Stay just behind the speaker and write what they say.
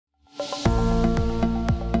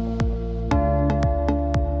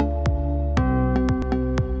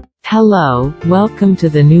Hello, welcome to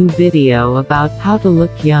the new video about how to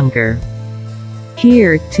look younger.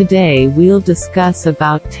 Here, today we'll discuss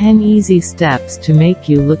about 10 easy steps to make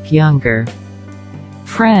you look younger.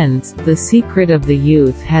 Friends, the secret of the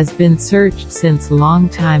youth has been searched since long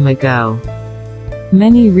time ago.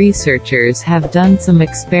 Many researchers have done some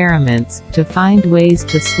experiments to find ways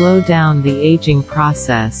to slow down the aging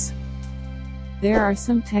process. There are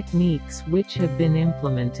some techniques which have been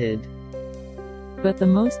implemented. But the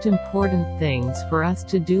most important things for us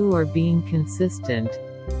to do are being consistent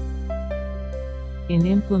in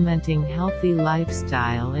implementing healthy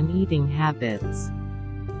lifestyle and eating habits.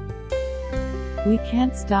 We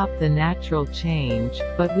can't stop the natural change,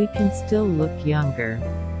 but we can still look younger.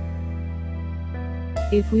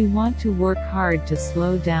 If we want to work hard to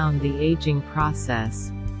slow down the aging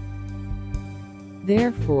process.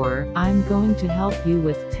 Therefore, I'm going to help you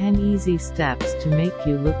with 10 easy steps to make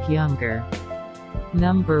you look younger.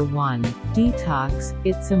 Number 1. Detox.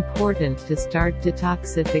 It's important to start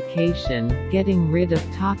detoxification, getting rid of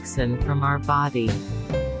toxin from our body.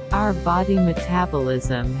 Our body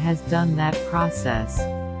metabolism has done that process.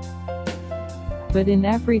 But in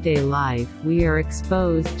everyday life we are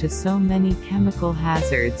exposed to so many chemical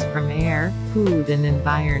hazards from air, food and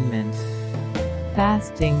environment.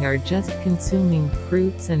 Fasting or just consuming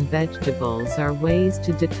fruits and vegetables are ways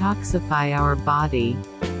to detoxify our body.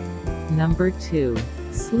 Number 2.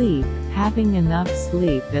 Sleep. Having enough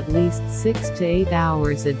sleep, at least 6 to 8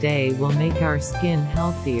 hours a day, will make our skin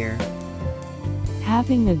healthier.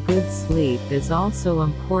 Having a good sleep is also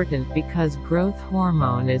important because growth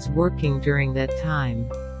hormone is working during that time.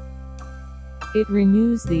 It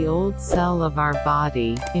renews the old cell of our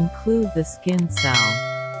body, include the skin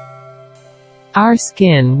cell. Our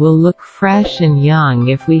skin will look fresh and young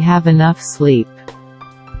if we have enough sleep.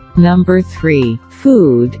 Number 3.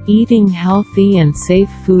 Food. Eating healthy and safe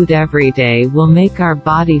food every day will make our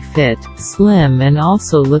body fit, slim and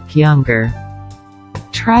also look younger.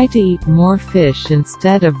 Try to eat more fish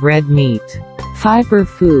instead of red meat. Fiber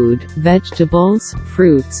food, vegetables,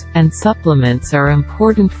 fruits, and supplements are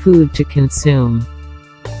important food to consume.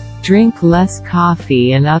 Drink less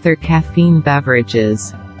coffee and other caffeine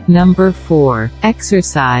beverages. Number 4.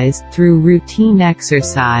 Exercise. Through routine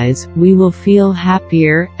exercise, we will feel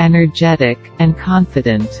happier, energetic, and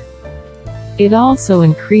confident. It also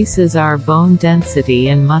increases our bone density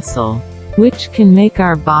and muscle, which can make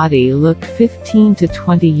our body look 15 to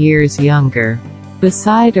 20 years younger.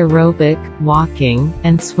 Beside aerobic, walking,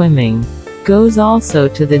 and swimming, goes also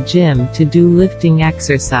to the gym to do lifting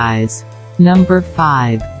exercise. Number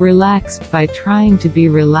 5. Relaxed. By trying to be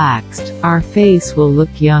relaxed, our face will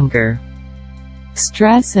look younger.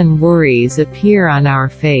 Stress and worries appear on our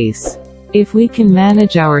face. If we can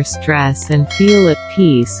manage our stress and feel at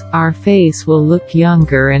peace, our face will look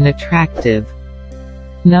younger and attractive.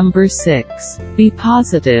 Number 6. Be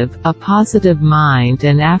positive. A positive mind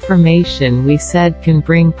and affirmation we said can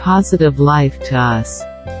bring positive life to us.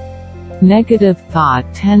 Negative thought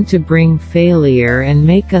tend to bring failure and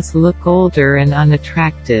make us look older and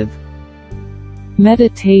unattractive.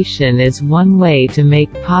 Meditation is one way to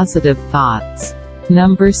make positive thoughts.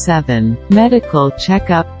 Number 7. Medical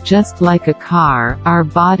checkup. Just like a car, our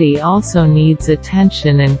body also needs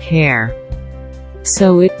attention and care,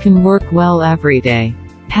 so it can work well every day.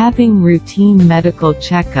 Having routine medical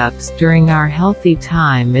checkups during our healthy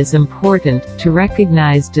time is important to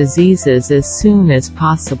recognize diseases as soon as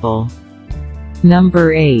possible.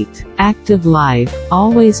 Number 8. Active life.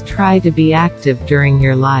 Always try to be active during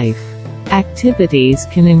your life. Activities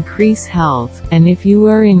can increase health, and if you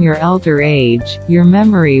are in your elder age, your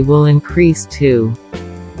memory will increase too.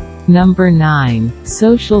 Number 9.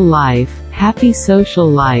 Social life. Happy social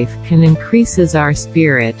life can increases our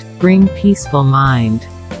spirit, bring peaceful mind.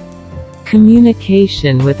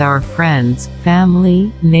 Communication with our friends,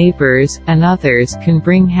 family, neighbors, and others can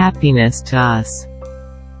bring happiness to us.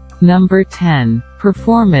 Number 10.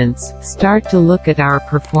 Performance. Start to look at our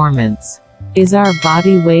performance. Is our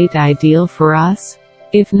body weight ideal for us?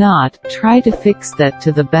 If not, try to fix that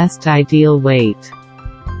to the best ideal weight.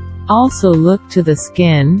 Also look to the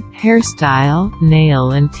skin, hairstyle,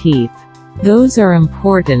 nail and teeth. Those are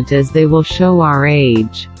important as they will show our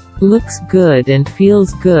age. Looks good and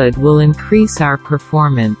feels good will increase our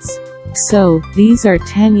performance. So, these are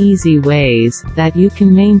 10 easy ways that you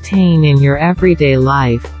can maintain in your everyday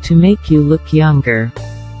life to make you look younger.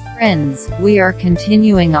 Friends, we are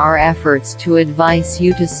continuing our efforts to advise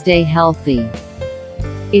you to stay healthy.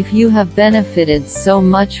 If you have benefited so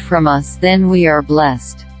much from us, then we are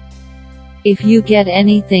blessed. If you get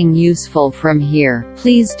anything useful from here,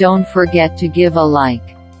 please don't forget to give a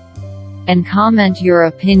like. and comment your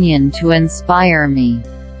opinion to inspire me.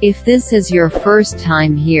 If this is your first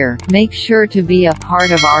time here, make sure to be a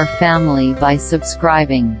part of our family by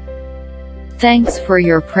subscribing. Thanks for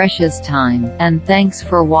your precious time, and thanks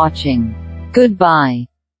for watching. Goodbye.